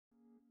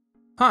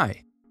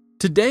Hi,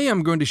 today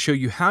I'm going to show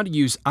you how to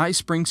use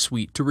iSpring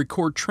Suite to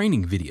record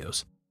training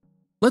videos.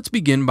 Let's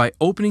begin by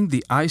opening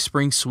the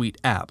iSpring Suite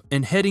app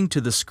and heading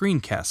to the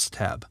Screencast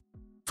tab.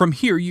 From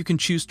here, you can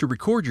choose to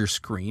record your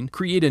screen,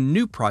 create a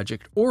new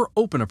project, or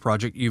open a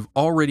project you've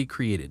already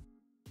created.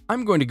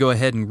 I'm going to go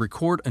ahead and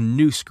record a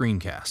new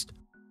screencast.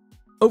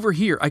 Over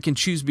here, I can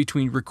choose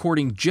between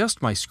recording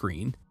just my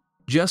screen,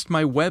 just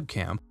my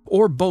webcam,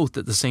 or both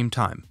at the same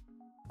time.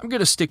 I'm going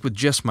to stick with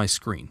just my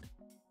screen.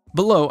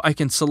 Below, I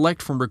can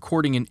select from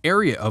recording an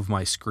area of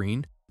my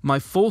screen, my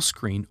full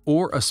screen,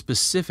 or a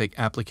specific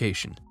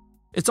application.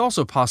 It's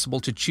also possible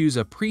to choose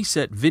a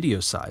preset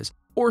video size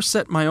or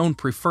set my own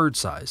preferred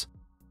size.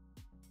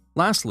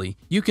 Lastly,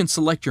 you can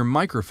select your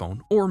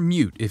microphone or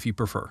mute if you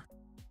prefer.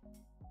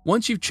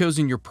 Once you've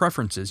chosen your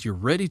preferences, you're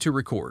ready to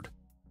record.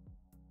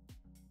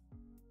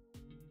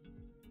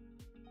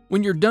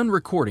 When you're done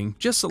recording,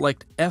 just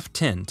select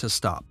F10 to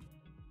stop.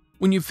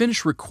 When you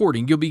finish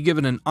recording, you'll be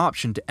given an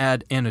option to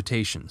add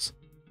annotations.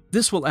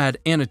 This will add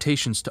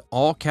annotations to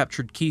all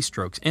captured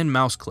keystrokes and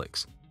mouse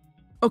clicks.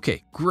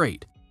 Okay,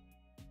 great.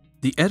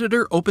 The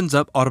editor opens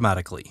up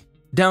automatically.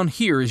 Down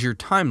here is your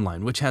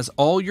timeline, which has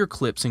all your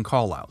clips and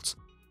callouts.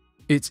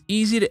 It's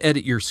easy to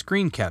edit your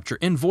screen capture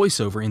and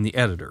voiceover in the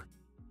editor.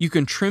 You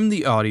can trim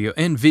the audio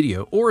and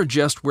video or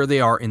adjust where they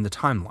are in the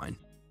timeline.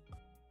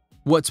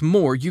 What's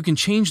more, you can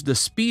change the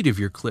speed of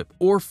your clip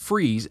or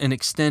freeze and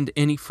extend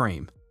any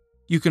frame.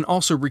 You can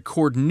also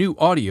record new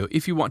audio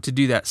if you want to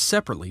do that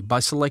separately by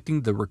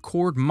selecting the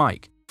Record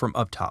Mic from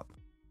up top.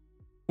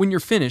 When you're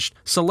finished,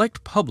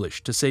 select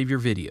Publish to save your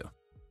video.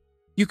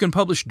 You can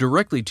publish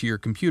directly to your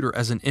computer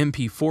as an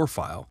MP4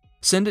 file,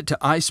 send it to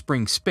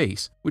iSpring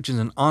Space, which is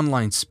an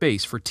online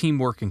space for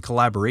teamwork and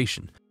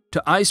collaboration,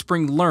 to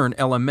iSpring Learn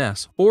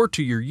LMS, or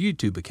to your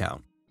YouTube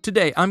account.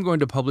 Today, I'm going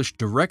to publish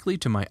directly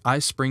to my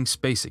iSpring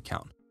Space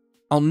account.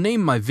 I'll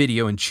name my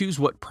video and choose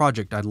what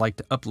project I'd like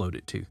to upload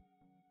it to.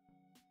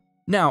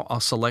 Now I'll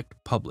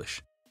select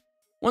Publish.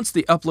 Once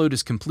the upload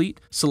is complete,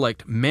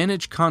 select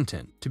Manage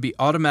Content to be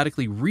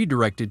automatically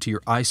redirected to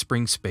your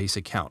iSpring Space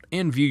account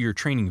and view your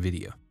training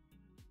video.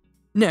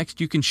 Next,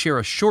 you can share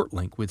a short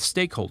link with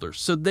stakeholders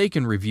so they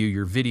can review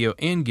your video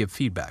and give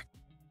feedback.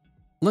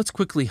 Let's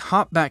quickly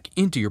hop back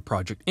into your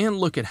project and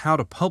look at how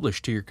to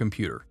publish to your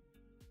computer.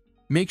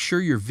 Make sure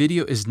your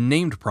video is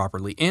named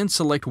properly and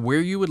select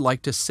where you would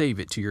like to save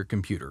it to your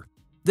computer.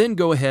 Then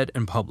go ahead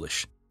and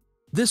publish.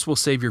 This will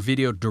save your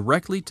video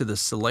directly to the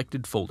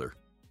selected folder.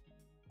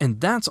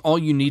 And that's all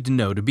you need to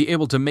know to be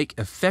able to make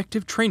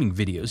effective training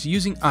videos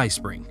using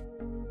iSpring.